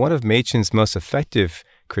church. Now, one of Machen's most effective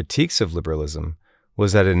critiques of liberalism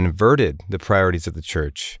was that it inverted the priorities of the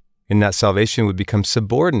church, and that salvation would become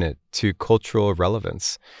subordinate to cultural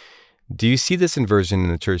relevance. Do you see this inversion in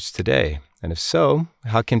the church today? And if so,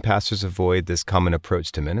 how can pastors avoid this common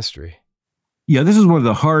approach to ministry? Yeah, this is one of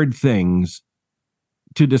the hard things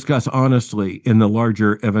to discuss honestly in the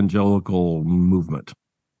larger evangelical movement.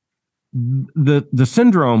 The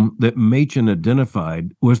syndrome that Machen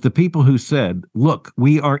identified was the people who said, look,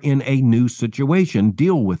 we are in a new situation,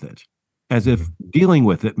 deal with it. As if dealing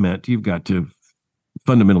with it meant you've got to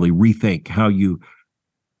fundamentally rethink how you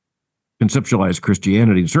conceptualize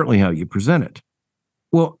Christianity and certainly how you present it.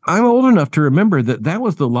 Well, I'm old enough to remember that that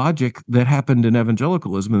was the logic that happened in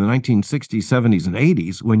evangelicalism in the 1960s, 70s, and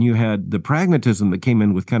 80s when you had the pragmatism that came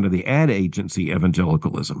in with kind of the ad agency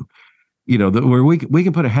evangelicalism, where we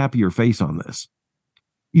can put a happier face on this.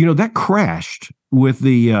 That crashed with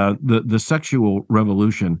the sexual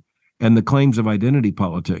revolution and the claims of identity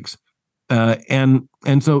politics. And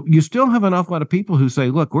so you still have an awful lot of people who say,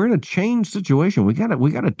 look, we're in a changed situation. We got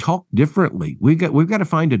to talk differently. We've got to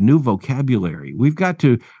find a new vocabulary. We've got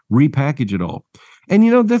to repackage it all. And,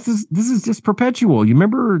 this is just perpetual. You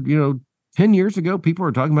remember, 10 years ago, people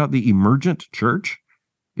were talking about the emergent church,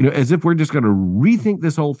 as if we're just going to rethink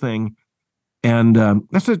this whole thing. And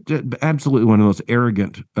that's absolutely one of the most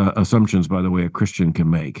arrogant assumptions, by the way, a Christian can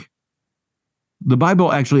make. The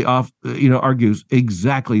Bible actually argues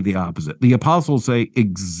exactly the opposite. The apostles say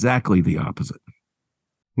exactly the opposite.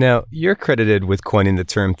 Now, you're credited with coining the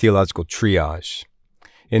term theological triage.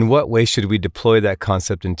 In what way should we deploy that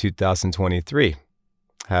concept in 2023?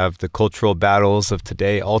 Have the cultural battles of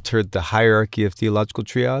today altered the hierarchy of theological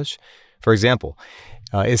triage? For example,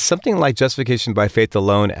 is something like justification by faith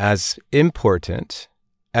alone as important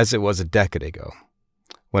as it was a decade ago,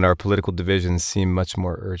 when our political divisions seem much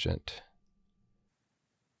more urgent?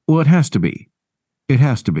 Well, it has to be. It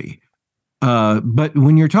has to be. But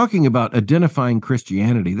when you're talking about identifying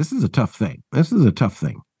Christianity, this is a tough thing.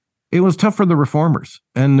 It was tough for the reformers,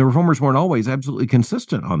 and the reformers weren't always absolutely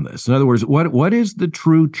consistent on this. In other words, what is the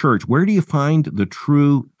true church? Where do you find the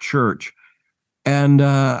true church? And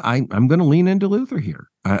I'm going to lean into Luther here.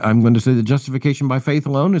 I'm going to say that justification by faith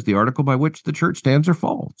alone is the article by which the church stands or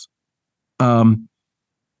falls.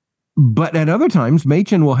 But at other times,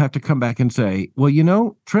 Machen will have to come back and say,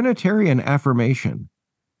 well, Trinitarian affirmation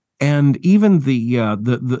and even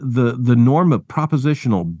the norm of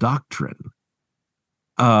propositional doctrine,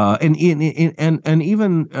 and even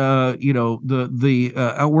the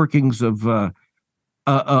outworkings of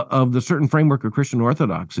the certain framework of Christian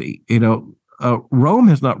orthodoxy, Rome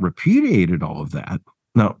has not repudiated all of that.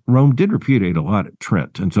 Now, Rome did repudiate a lot at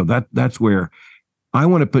Trent, and so that's where I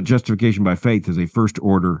want to put justification by faith as a first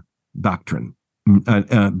order doctrine.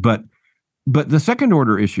 But the second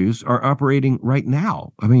order issues are operating right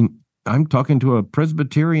now. I mean, I'm talking to a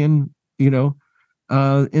Presbyterian,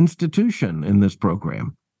 institution in this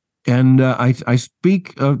program. And I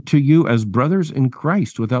speak to you as brothers in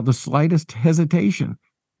Christ without the slightest hesitation.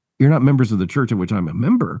 You're not members of the church of which I'm a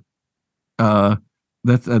member.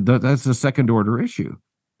 That's a second order issue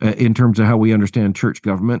in terms of how we understand church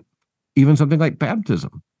government, even something like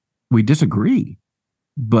baptism. We disagree.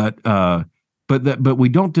 But we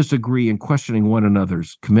don't disagree in questioning one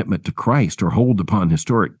another's commitment to Christ or hold upon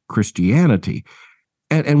historic Christianity,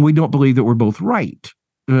 and we don't believe that we're both right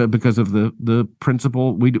because of the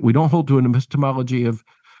principle. We don't hold to an epistemology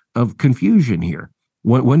of confusion here.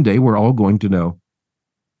 One day we're all going to know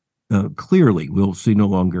clearly. We'll see no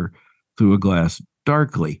longer through a glass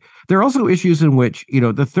darkly. There are also issues in which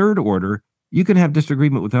the third order, you can have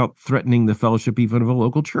disagreement without threatening the fellowship even of a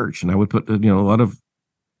local church, and I would put a lot of,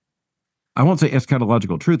 I won't say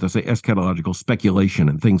eschatological truth, I say eschatological speculation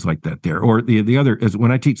and things like that there. Or the other is when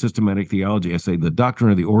I teach systematic theology, I say the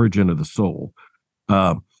doctrine of the origin of the soul.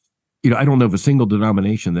 I don't know of a single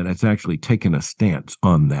denomination that has actually taken a stance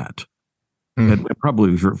on that, and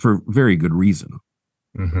probably for very good reason.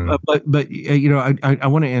 Mm-hmm. But I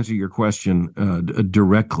want to answer your question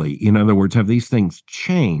directly. In other words, have these things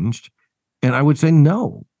changed? And I would say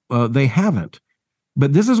no, they haven't.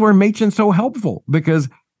 But this is where Machen's so helpful, because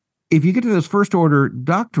if you get to those first order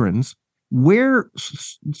doctrines where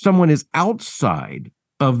someone is outside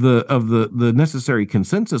of the necessary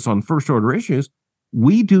consensus on first order issues,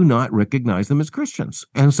 we do not recognize them as Christians.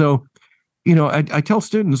 And so, I tell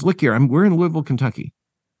students, look here, we're in Louisville, Kentucky.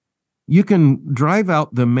 You can drive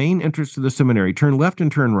out the main entrance to the seminary, turn left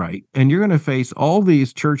and turn right, and you're going to face all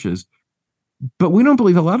these churches. But we don't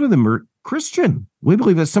believe a lot of them are Christian. We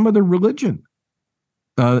believe that's some other religion.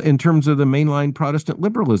 In terms of the mainline Protestant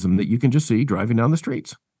liberalism that you can just see driving down the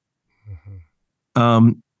streets.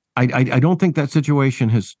 Mm-hmm. I don't think that situation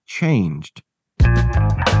has changed.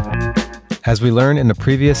 As we learned in a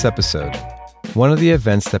previous episode, One of the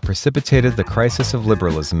events that precipitated the crisis of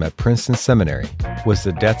liberalism at Princeton Seminary was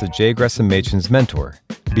the death of J. Gresham Machen's mentor,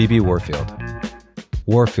 B.B. Warfield.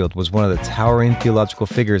 Warfield was one of the towering theological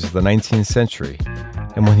figures of the 19th century,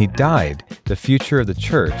 and when he died, the future of the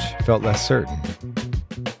church felt less certain.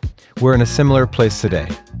 We're in a similar place today.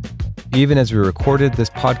 Even as we recorded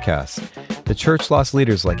this podcast, the church lost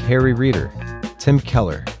leaders like Harry Reeder, Tim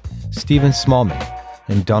Keller, Stephen Smallman,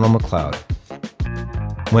 and Donald MacLeod.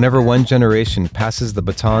 Whenever one generation passes the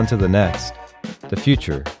baton to the next, the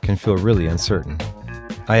future can feel really uncertain.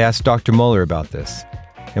 I asked Dr. Mohler about this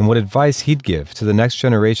and what advice he'd give to the next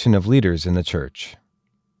generation of leaders in the church.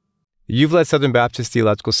 You've led Southern Baptist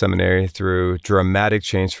Theological Seminary through dramatic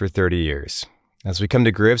change for 30 years. As we come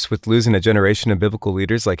to grips with losing a generation of biblical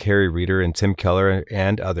leaders like Harry Reeder and Tim Keller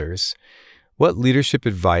and others, what leadership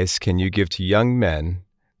advice can you give to young men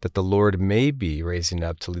that the Lord may be raising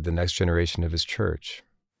up to lead the next generation of his church?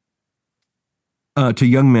 To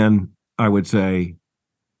young men, I would say,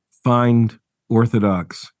 find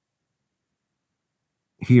Orthodox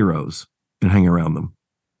heroes and hang around them.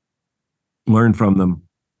 Learn from them,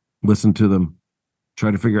 listen to them,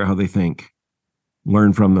 try to figure out how they think,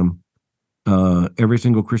 learn from them. Every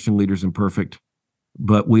single Christian leader is imperfect,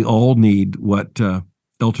 but we all need what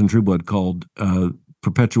Elton Trueblood called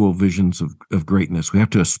perpetual visions of greatness. We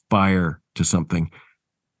have to aspire to something.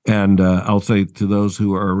 And I'll say to those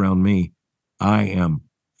who are around me, I am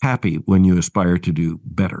happy when you aspire to do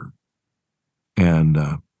better. And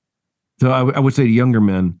so I would say to younger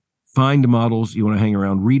men, find models you want to hang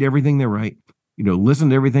around, read everything they write,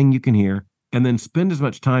 listen to everything you can hear, and then spend as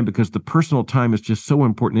much time, because the personal time is just so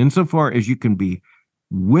important. Insofar as you can be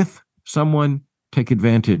with someone, take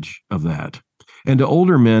advantage of that. And to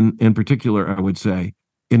older men in particular, I would say,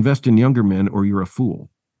 invest in younger men or you're a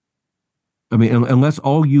fool. I mean, unless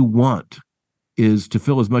all you want is to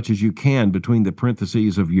fill as much as you can between the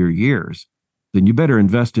parentheses of your years, then you better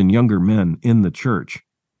invest in younger men in the church,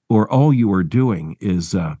 or all you are doing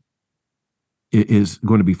is going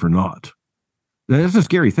to be for naught. That's a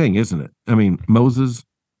scary thing, isn't it? I mean, Moses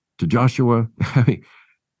to Joshua. I mean,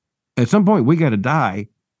 at some point we got to die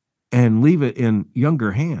and leave it in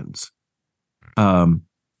younger hands.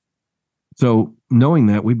 So knowing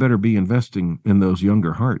that, we better be investing in those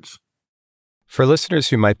younger hearts. For listeners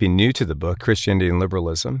who might be new to the book, Christianity and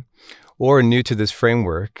Liberalism, or new to this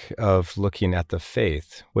framework of looking at the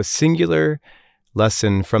faith, what singular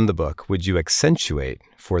lesson from the book would you accentuate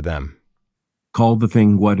for them? Call the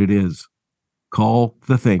thing what it is. Call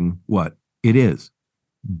the thing what it is.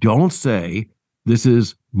 Don't say this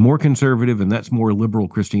is more conservative and that's more liberal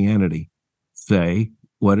Christianity. Say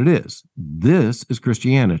what it is. This is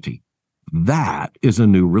Christianity. That is a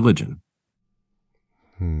new religion.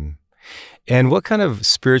 And what kind of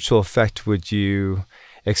spiritual effect would you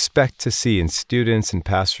expect to see in students and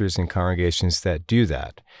pastors and congregations that do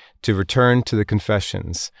that, to return to the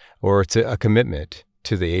confessions or to a commitment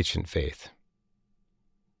to the ancient faith?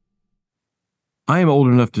 I am old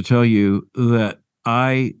enough to tell you that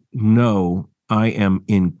I know I am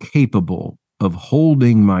incapable of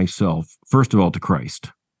holding myself, first of all, to Christ,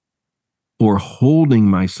 or holding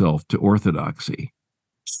myself to orthodoxy,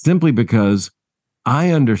 simply because I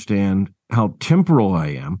understand how temporal I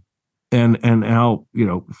am and how,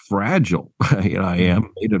 fragile I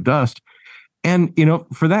am, made of dust. And,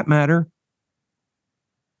 for that matter,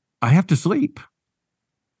 I have to sleep.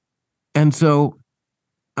 And so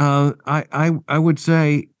I would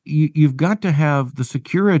say you've got to have the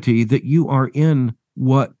security that you are in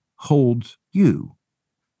what holds you,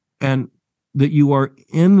 and that you are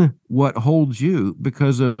in what holds you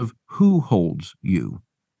because of who holds you.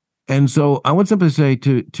 And so I would simply say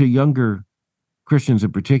to younger Christians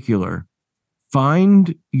in particular,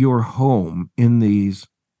 find your home in these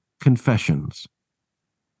confessions,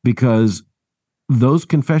 because those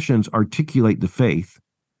confessions articulate the faith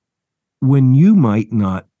when you might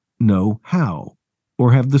not know how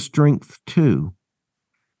or have the strength to.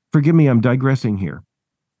 Forgive me, I'm digressing here,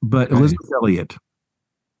 but okay. Elizabeth Elliot,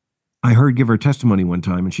 I heard give her testimony one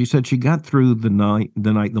time, and she said she got through the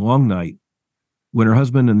long night, when her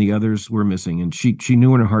husband and the others were missing, and she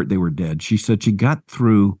knew in her heart they were dead. She said she got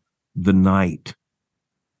through the night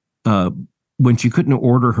when she couldn't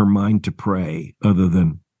order her mind to pray other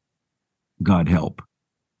than God help.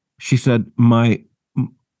 She said, my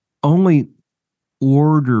only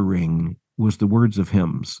ordering was the words of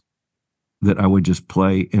hymns that I would just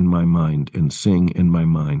play in my mind and sing in my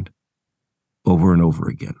mind over and over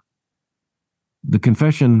again. The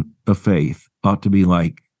confession of faith ought to be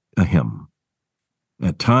like a hymn.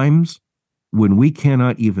 At times, when we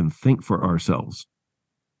cannot even think for ourselves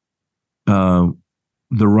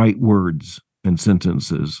the right words and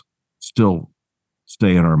sentences still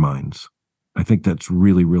stay in our minds. I think that's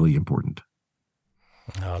really, really important.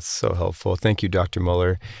 Oh, it's so helpful. Thank you, Dr.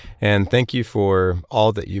 Mohler. And thank you for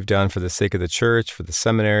all that you've done for the sake of the church, for the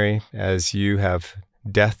seminary. As you have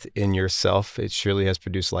death in yourself, it surely has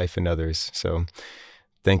produced life in others. So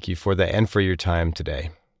thank you for that and for your time today.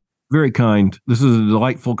 Very kind. This is a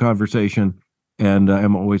delightful conversation, and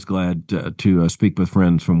I'm always glad to speak with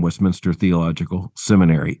friends from Westminster Theological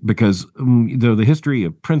Seminary, because the history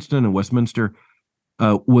of Princeton and Westminster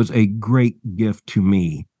was a great gift to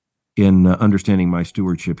me in understanding my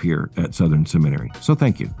stewardship here at Southern Seminary. So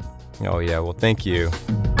thank you. Oh, yeah. Well, thank you.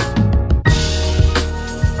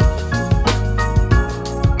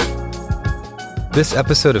 This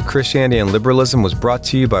episode of Christianity and Liberalism was brought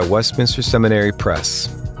to you by Westminster Seminary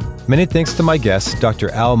Press. Many thanks to my guest, Dr.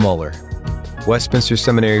 Al Mohler. Westminster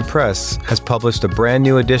Seminary Press has published a brand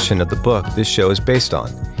new edition of the book this show is based on,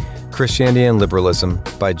 Christianity and Liberalism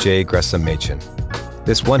by J. Gresham Machen.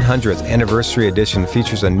 This 100th anniversary edition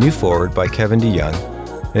features a new foreword by Kevin DeYoung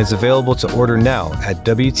and is available to order now at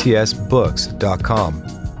WTSbooks.com.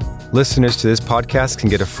 Listeners to this podcast can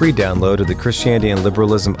get a free download of the Christianity and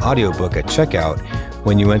Liberalism audiobook at checkout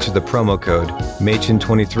when you enter the promo code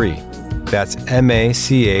MACHEN23. That's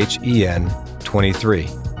MACHEN 23.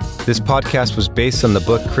 This podcast was based on the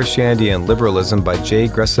book Christianity and Liberalism by J.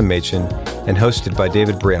 Gresham Machen and hosted by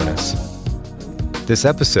David Briones. This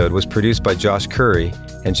episode was produced by Josh Curry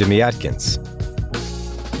and Jimmy Atkins.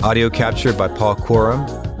 Audio captured by Paul Quorum,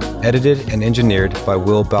 edited and engineered by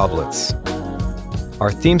Will Balblitz.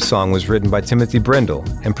 Our theme song was written by Timothy Brendel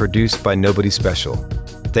and produced by Nobody Special.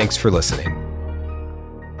 Thanks for listening.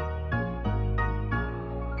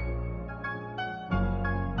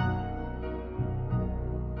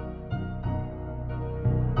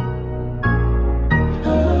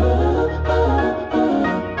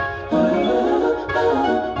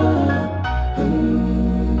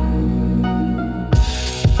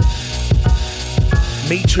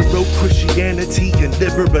 Machen wrote Christianity and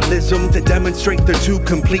liberalism to demonstrate they're two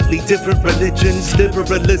completely different religions.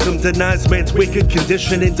 Liberalism denies man's wicked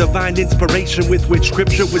condition and divine inspiration with which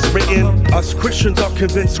scripture was written. Us Christians are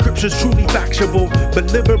convinced scripture's truly factual,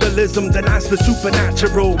 but liberalism denies the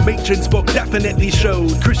supernatural. Machen's book definitely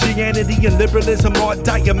showed Christianity and liberalism are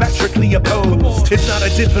diametrically opposed. It's not a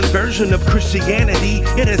different version of Christianity,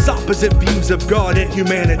 it has opposite views of God and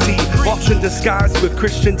humanity, often disguised with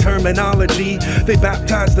Christian terminology. They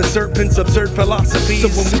baptize the serpent's absurd philosophies. So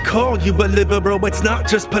when we call you a liberal, it's not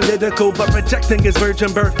just political, but rejecting his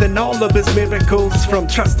virgin birth and all of his miracles, from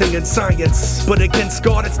trusting in science. But against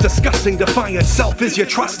God, it's disgusting. Defiance, self is your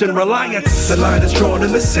trust and reliance. The line is drawn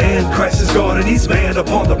in the sand. Christ is God and he's man.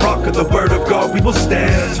 Upon the rock of the word of God we will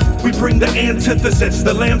stand. We bring the antithesis.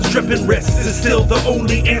 The lamb's dripping wrists is still the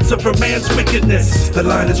only answer for man's wickedness. The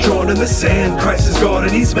line is drawn in the sand. Christ is God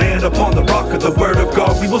and he's man. Upon the rock of the word of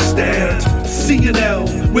God we will stand. C&L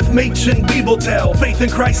with Machen we will tell. Faith in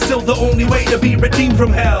Christ still the only way to be redeemed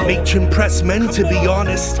from hell. Machen press men to be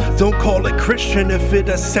honest. Don't call it Christian if it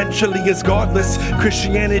essentially is godless.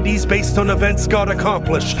 Christianity's based on events God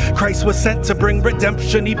accomplished. Christ was sent to bring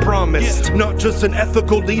redemption he promised. Not just an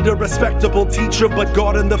ethical leader, respectable teacher, but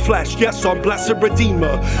God in the flesh. Yes, our blessed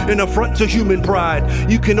Redeemer. An affront to human pride.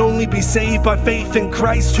 You can only be saved by faith in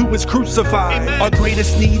Christ who was crucified. Amen. Our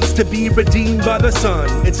greatest needs to be redeemed by the Son.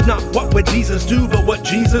 It's not what would Jesus do, but what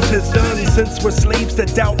Jesus has done. Since we're slaves to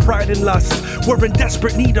doubt, pride, and lust, we're in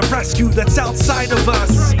desperate need of rescue that's outside of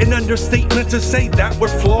us. An understatement to say that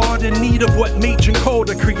we're flawed, in need of what Machen called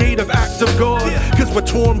a creative act of God. Cause we're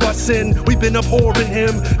torn by sin, we've been abhorring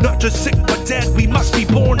him. Not just sick but dead, we must be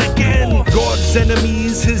born again. God's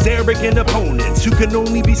enemies, his arrogant opponents, who can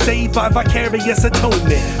only be saved by vicarious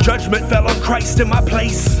atonement. Judgment fell on Christ in my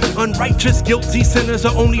place. Unrighteous, guilty sinners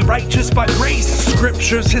are only righteous by grace.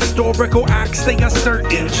 Scripture's historical acts, they are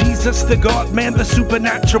certain. Jesus the God-man, the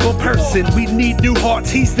supernatural person. We need new hearts,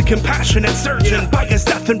 he's the compassionate surgeon. By his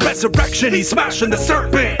death and resurrection, he's smashing the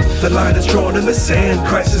serpent. The line is drawn in the sand.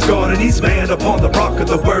 Christ is God and he's man. Upon the rock of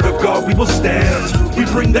the word of God we will stand. We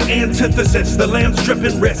bring the antithesis. The lamb's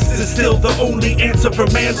dripping wrists is still the only answer for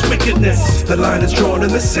man's wickedness. The line is drawn in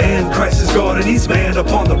the sand. Christ is God and he's man.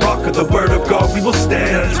 Upon the rock of the word of God we will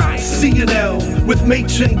stand. C and L, with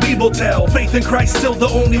Machen we will tell. Faith in Christ still the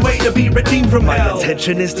only way to be redeemed from hell. My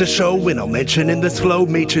intention is to show, and I'll mention in this flow,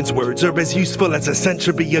 Machen's words are as useful as a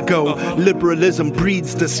century ago. Liberalism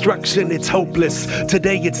breeds destruction, it's hopeless.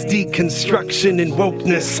 Today it's deconstruction and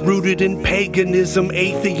wokeness, rooted in paganism,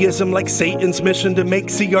 atheism, like Satan's mission to make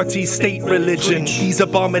CRT state religion. These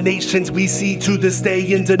abominations we see to this day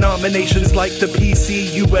in denominations like the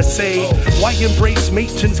PCUSA. Why embrace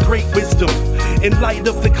Machen's great wisdom in light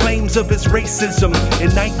of the claims of his racism? In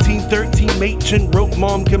 1913, Machen wrote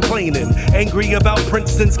Mom Complaining, angry about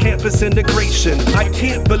Princeton's campus integration. I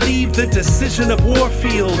can't believe the decision of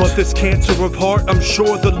Warfield, but this cancer of heart I'm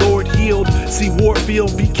sure the Lord healed. See,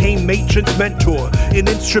 Warfield became Machen's mentor, an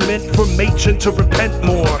instrument for Machen to repent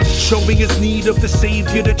more, showing his need of the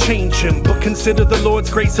Savior to change him, but consider the Lord's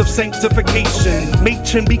grace of sanctification.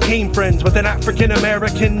 Machen became friends with an African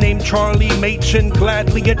American named Charlie Machen,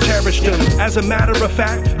 gladly had cherished him. As a matter of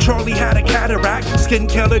fact, Charlie had a cataract, skin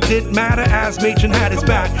color didn't matter as Machen had his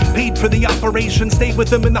back, paid for the operation, stayed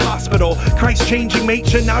with him in the hospital. Christ changing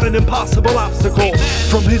Machen, not an impossible obstacle.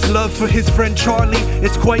 From his love for his friend Charlie,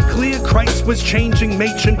 it's quite clear Christ was changing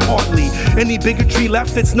Machen partly. Any bigotry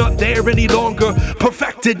left, it's not there any longer,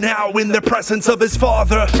 perfected now in the presence of his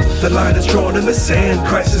Father. The line is drawn in the sand,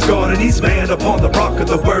 Christ is gone and he's man. Upon the rock of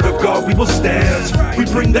the word of God we will stand. We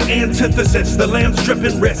bring the antithesis, the lamb's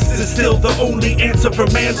dripping wrists is still the only answer for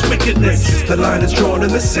man's wickedness. The line is drawn in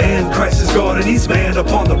the sand, Christ is gone and he's man.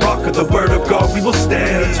 Upon the rock of the word of God we will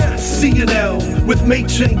stand. C and L, with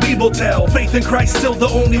Machen we will tell. Faith in Christ still the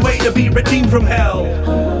only way to be redeemed from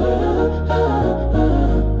hell.